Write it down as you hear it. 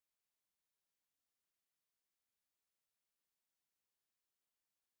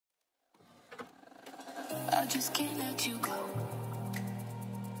just can't let you go.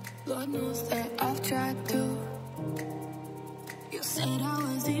 Lord knows that I've tried to. You said I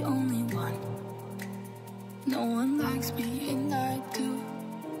was the only one. No one likes being lied to.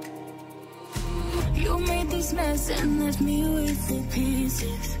 You made this mess and left me with the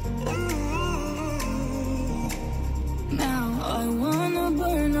pieces. Now I wanna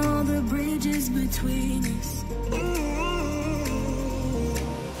burn all the bridges between us.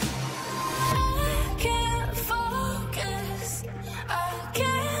 I can't focus, I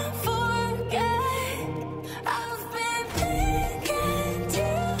can't forget. I've been thinking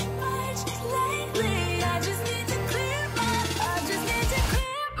too much lately. I just need to clear my, I just need to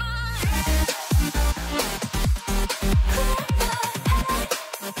clear my head.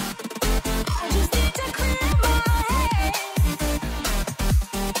 I just need to clear my head.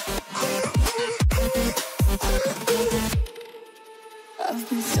 I've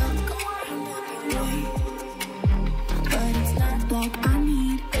been stuck going every way, but it's not like I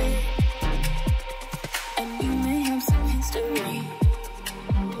need it. And you may have some history,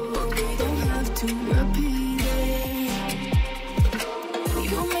 but we don't have to repeat it.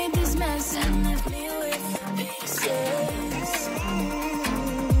 You made this mess and left me with the pieces.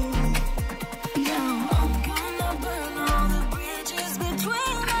 Now I'm gonna burn all the bridges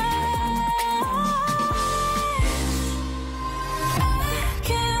between us. I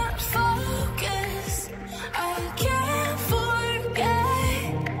can't focus, I can't forget.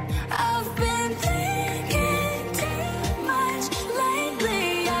 I've been thinking too much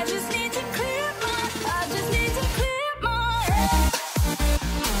lately. I just need to clear my, I just need to clear my head.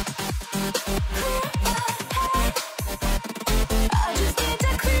 I just need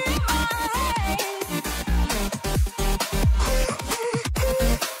to clear my head.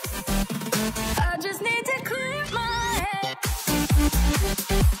 I just need to clear my head.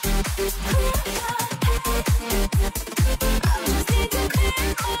 I just need to clear my head. I just need to clear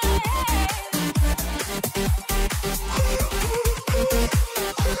my head.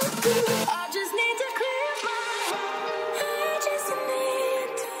 I just need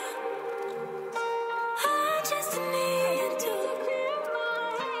to. I just need to. I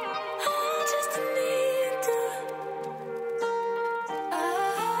just need to. I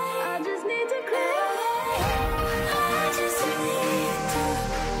just need to clear my head. I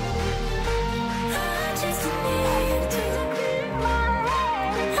just need to. I just need to clear my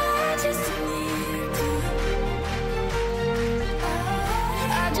head. I just need to.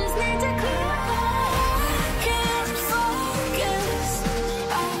 I just need to clear my head. I can't focus,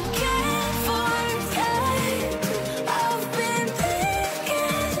 I can't forget. I've been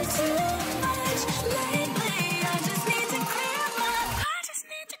thinking too much lately. I just need to clear my, I just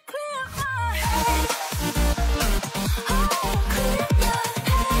need to clear my head. Oh, clear my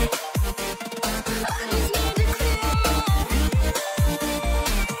head. I just need to clear my head.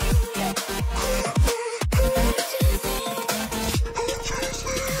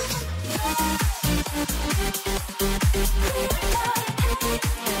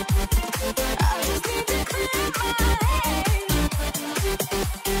 I just need to clear my head.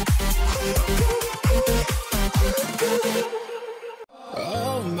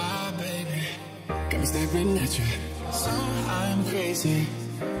 Oh my baby, got me staring at you. So I'm crazy.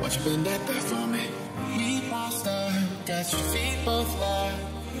 What you been that bad for me? We monster, got your feet both fly.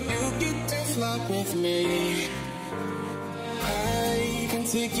 You get to fly with me. I can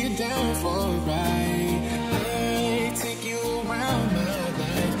take you down for a ride. I take you around my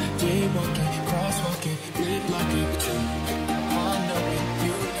life. Jaywalking, crosswalking, lip locking with you. I know it,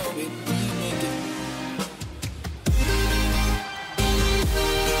 you know it, we make it.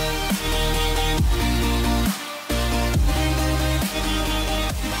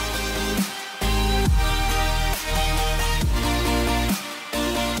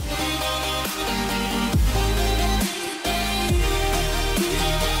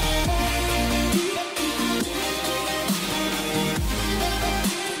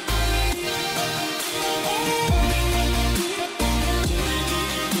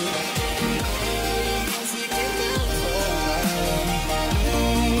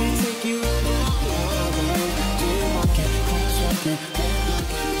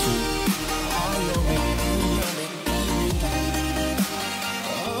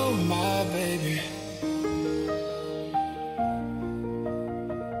 Oh my baby.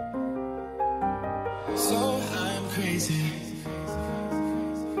 So I'm crazy.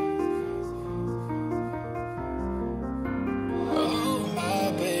 Oh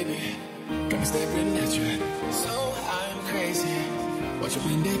my baby, got me staring at you. So I'm crazy. What you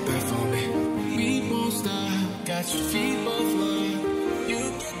been that bad for me? We won't stop. Got your feet both fly. You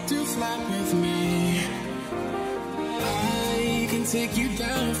get to fly with me. take you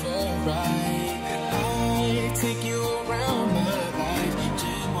down for a ride. I take you around my life.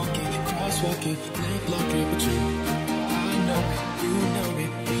 Jaywalking, crosswalking, lip locking, but you